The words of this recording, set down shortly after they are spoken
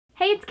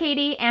it's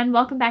Katie and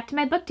welcome back to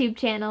my booktube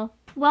channel.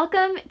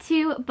 Welcome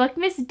to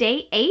Bookmas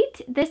Day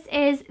 8. This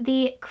is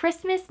the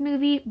Christmas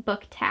movie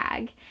book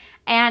tag.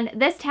 And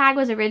this tag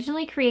was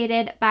originally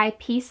created by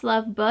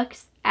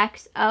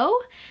peacelovebooksxo.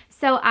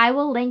 So I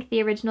will link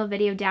the original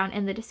video down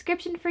in the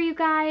description for you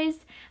guys.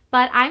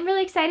 But I'm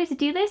really excited to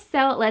do this,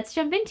 so let's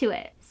jump into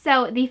it.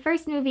 So the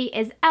first movie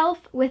is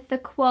Elf with the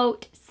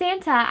quote,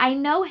 "Santa, I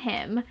know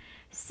him."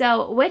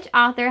 So which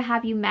author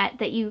have you met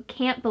that you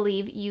can't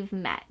believe you've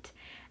met?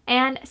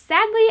 And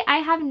sadly, I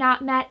have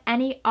not met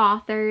any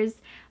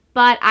authors,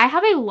 but I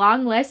have a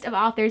long list of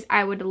authors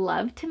I would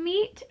love to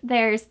meet.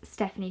 There's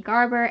Stephanie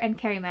Garber and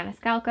Carrie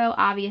Maniscalco,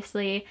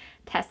 obviously,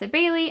 Tessa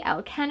Bailey,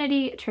 Elle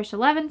Kennedy, Trisha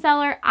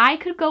Levenseller. I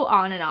could go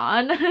on and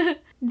on.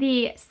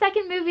 The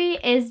second movie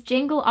is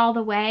Jingle All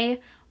the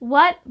Way.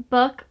 What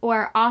book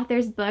or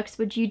author's books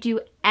would you do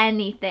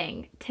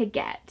anything to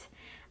get?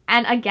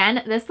 And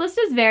again, this list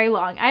is very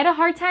long. I had a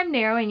hard time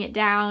narrowing it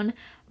down,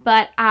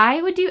 but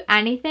I would do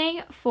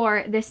anything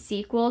for the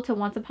sequel to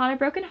Once Upon a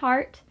Broken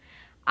Heart.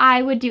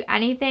 I would do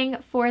anything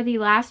for the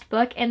last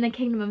book in the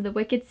Kingdom of the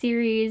Wicked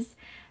series.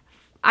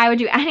 I would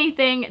do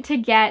anything to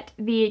get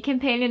the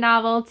companion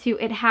novel to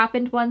It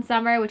Happened One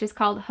Summer, which is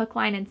called Hook,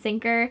 Line, and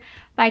Sinker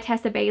by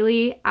Tessa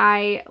Bailey.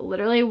 I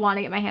literally want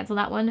to get my hands on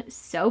that one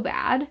so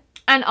bad.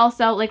 And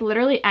also, like,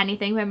 literally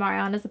anything by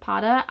Mariana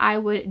Zapata, I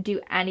would do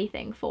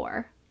anything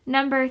for.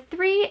 Number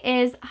 3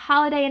 is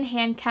Holiday in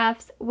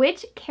Handcuffs.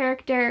 Which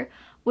character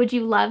would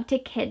you love to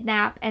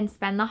kidnap and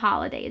spend the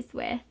holidays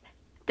with?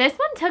 This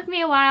one took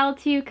me a while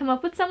to come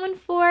up with someone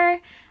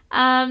for,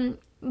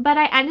 but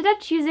I ended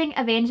up choosing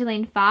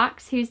Evangeline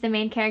Fox, who's the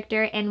main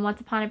character in Once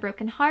Upon a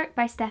Broken Heart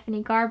by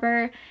Stephanie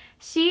Garber.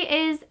 She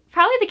is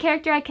probably the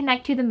character I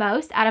connect to the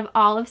most out of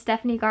all of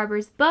Stephanie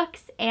Garber's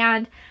books,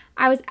 and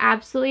I was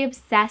absolutely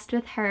obsessed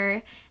with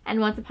her and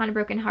Once Upon a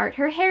Broken Heart.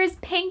 Her hair is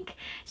pink,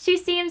 she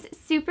seems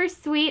super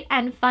sweet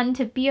and fun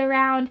to be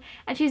around,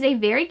 and she's a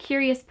very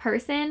curious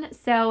person,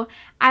 so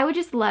I would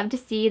just love to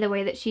see the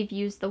way that she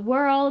views the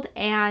world,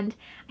 and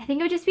I think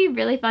it would just be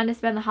really fun to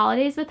spend the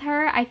holidays with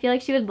her. I feel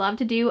like she would love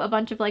to do a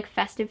bunch of like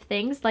festive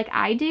things like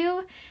I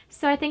do,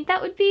 so I think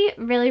that would be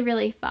really,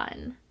 really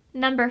fun.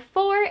 Number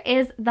 4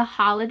 is The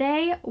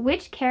Holiday.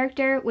 Which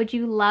character would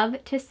you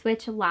love to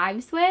switch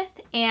lives with?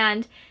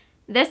 And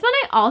this one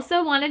I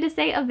also wanted to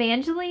say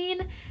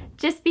Evangeline,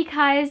 just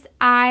because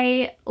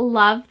I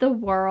love the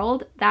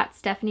world that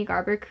Stephanie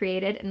Garber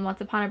created in Once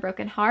Upon a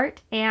Broken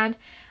Heart, and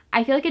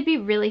I feel like it'd be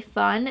really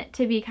fun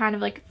to be kind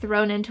of like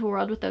thrown into a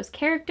world with those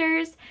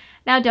characters.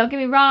 Now, don't get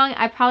me wrong,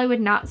 I probably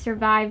would not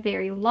survive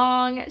very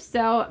long,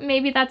 so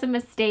maybe that's a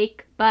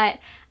mistake, but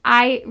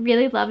I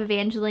really love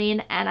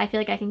Evangeline and I feel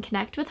like I can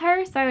connect with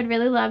her, so I would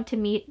really love to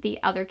meet the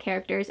other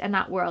characters in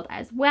that world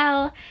as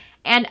well.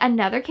 And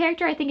another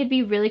character I think it'd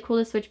be really cool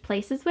to switch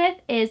places with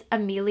is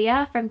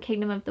Amelia from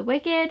Kingdom of the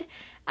Wicked.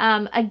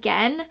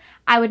 Again,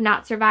 I would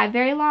not survive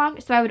very long,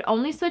 so I would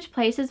only switch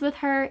places with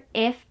her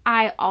if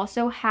I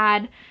also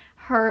had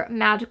her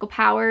magical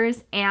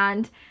powers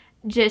and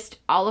just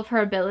all of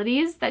her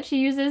abilities that she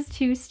uses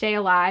to stay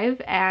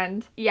alive.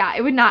 And yeah,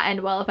 it would not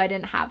end well if I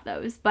didn't have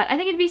those. But I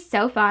think it'd be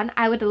so fun.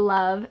 I would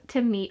love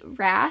to meet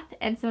Wrath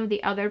and some of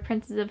the other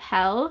princes of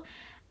hell.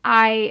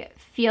 I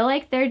feel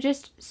like they're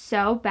just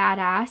so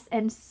badass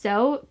and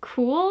so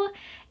cool.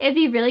 It'd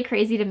be really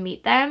crazy to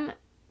meet them.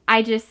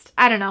 I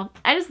don't know.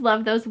 I just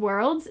love those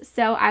worlds,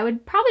 so I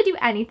would probably do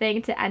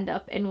anything to end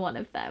up in one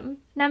of them.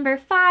 Number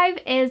 5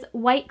 is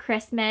White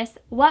Christmas.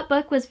 What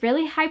book was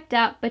really hyped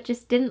up but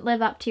just didn't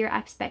live up to your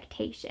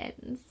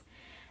expectations?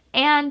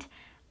 And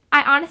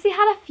I honestly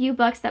had a few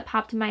books that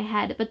popped in my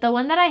head, but the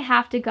one that I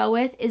have to go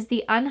with is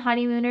The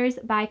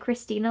Unhoneymooners by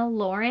Christina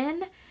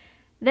Lauren.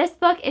 This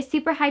book is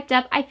super hyped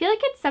up. I feel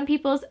like it's some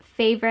people's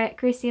favorite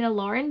Christina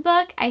Lauren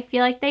book. I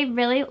feel like they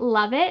really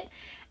love it.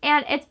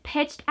 And it's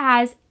pitched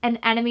as an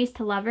enemies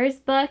to lovers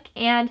book,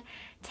 and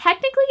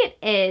technically it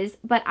is,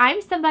 but I'm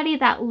somebody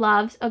that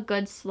loves a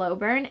good slow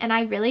burn, and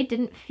I really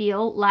didn't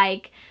feel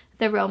like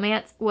the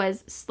romance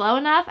was slow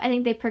enough. I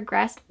think they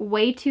progressed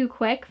way too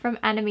quick from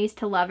enemies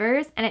to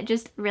lovers, and it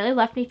just really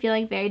left me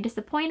feeling very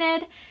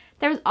disappointed.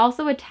 There was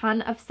also a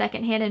ton of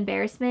secondhand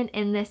embarrassment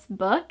in this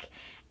book,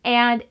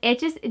 and it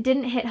just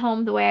didn't hit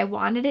home the way I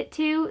wanted it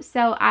to,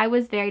 so I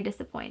was very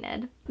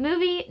disappointed.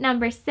 Movie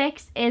number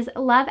 6 is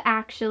Love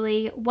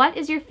Actually. What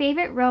is your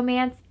favorite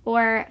romance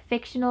or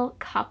fictional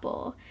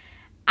couple?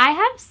 I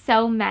have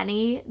so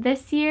many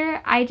this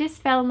year. I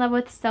just fell in love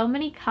with so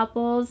many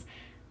couples.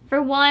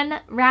 For one,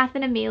 Wrath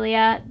and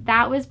Amelia.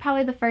 That was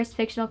probably the first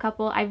fictional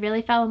couple I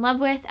really fell in love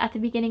with at the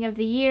beginning of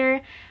the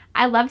year.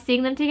 I love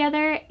seeing them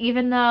together,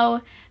 even though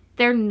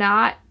they're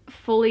not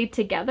fully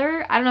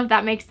together. I don't know if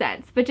that makes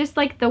sense, but just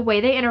like the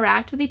way they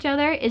interact with each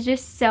other is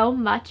just so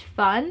much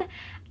fun,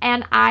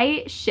 and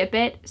I ship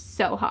it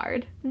so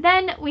hard.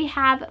 Then we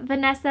have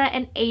Vanessa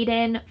and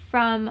Aiden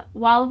from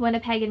Wall of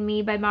Winnipeg and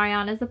Me by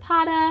Mariana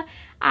Zapata.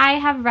 I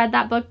have read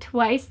that book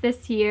twice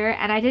this year,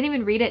 and I didn't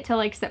even read it till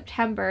like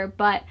September,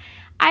 but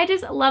I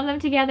just love them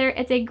together.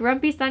 It's a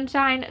Grumpy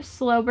Sunshine,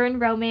 slow burn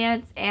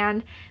romance,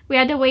 and we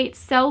had to wait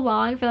so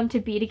long for them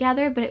to be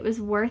together, but it was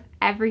worth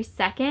every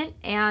second,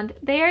 and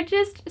they are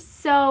just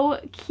so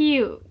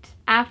cute.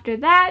 After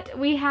that,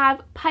 we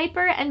have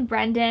Piper and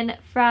Brendan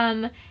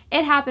from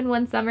It Happened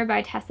One Summer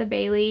by Tessa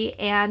Bailey,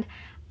 and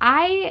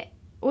I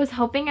was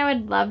hoping I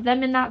would love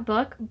them in that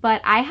book,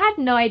 but I had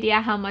no idea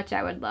how much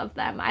I would love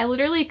them. I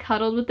literally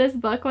cuddled with this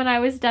book when I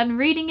was done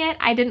reading it.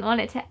 I didn't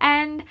want it to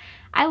end.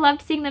 I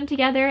loved seeing them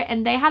together,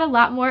 and they had a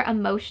lot more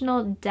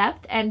emotional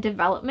depth and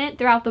development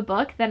throughout the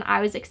book than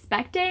I was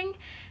expecting,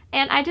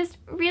 and I just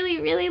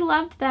really, really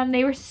loved them.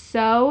 They were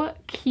so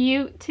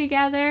cute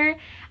together.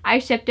 I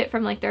shipped it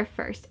from like their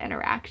first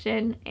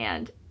interaction,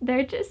 and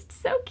they're just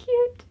so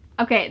cute.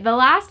 Okay, the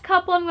last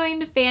couple I'm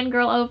going to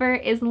fangirl over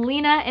is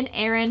Lena and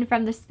Aaron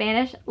from the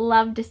Spanish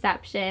Love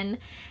Deception.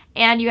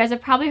 And you guys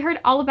have probably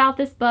heard all about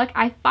this book.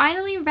 I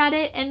finally read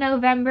it in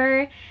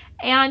November,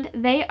 and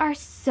they are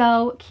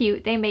so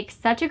cute. They make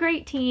such a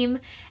great team.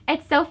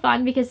 It's so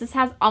fun because this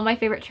has all my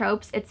favorite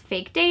tropes. It's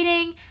fake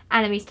dating,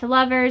 enemies to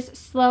lovers,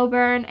 slow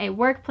burn, a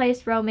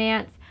workplace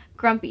romance,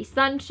 grumpy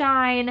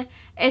sunshine.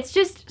 It's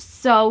just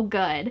so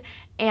good.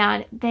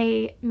 And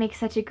they make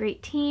such a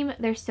great team.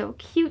 They're so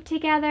cute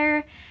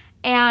together.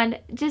 And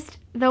just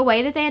the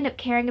way that they end up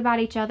caring about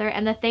each other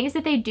and the things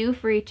that they do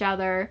for each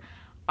other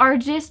are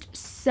just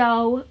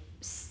so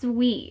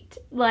sweet.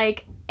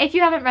 Like, if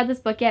you haven't read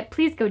this book yet,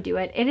 please go do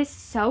it. It is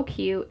so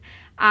cute.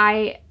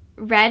 I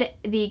read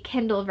the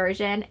Kindle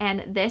version,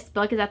 and this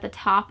book is at the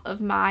top of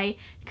my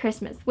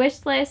Christmas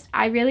wish list.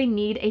 I really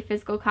need a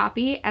physical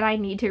copy, and I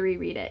need to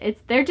reread it.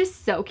 They're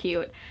just so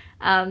cute.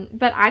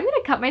 But I'm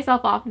going to cut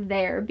myself off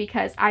there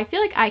because I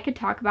feel like I could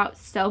talk about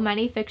so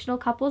many fictional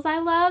couples I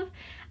love,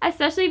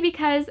 especially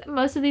because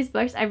most of these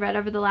books I've read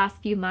over the last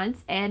few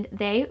months, and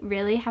they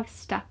really have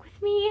stuck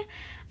with me.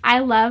 I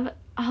love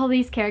all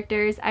these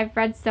characters. I've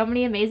read so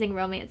many amazing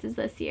romances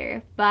this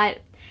year,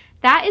 but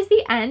that is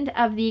the end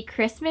of the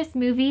Christmas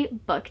movie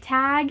book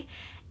tag.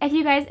 If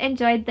you guys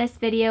enjoyed this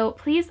video,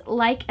 please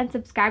like and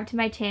subscribe to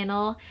my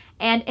channel.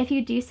 And if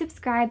you do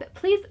subscribe,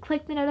 please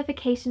click the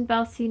notification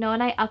bell so you know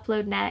when I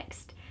upload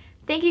next.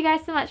 Thank you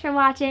guys so much for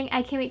watching.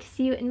 I can't wait to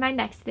see you in my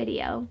next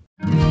video.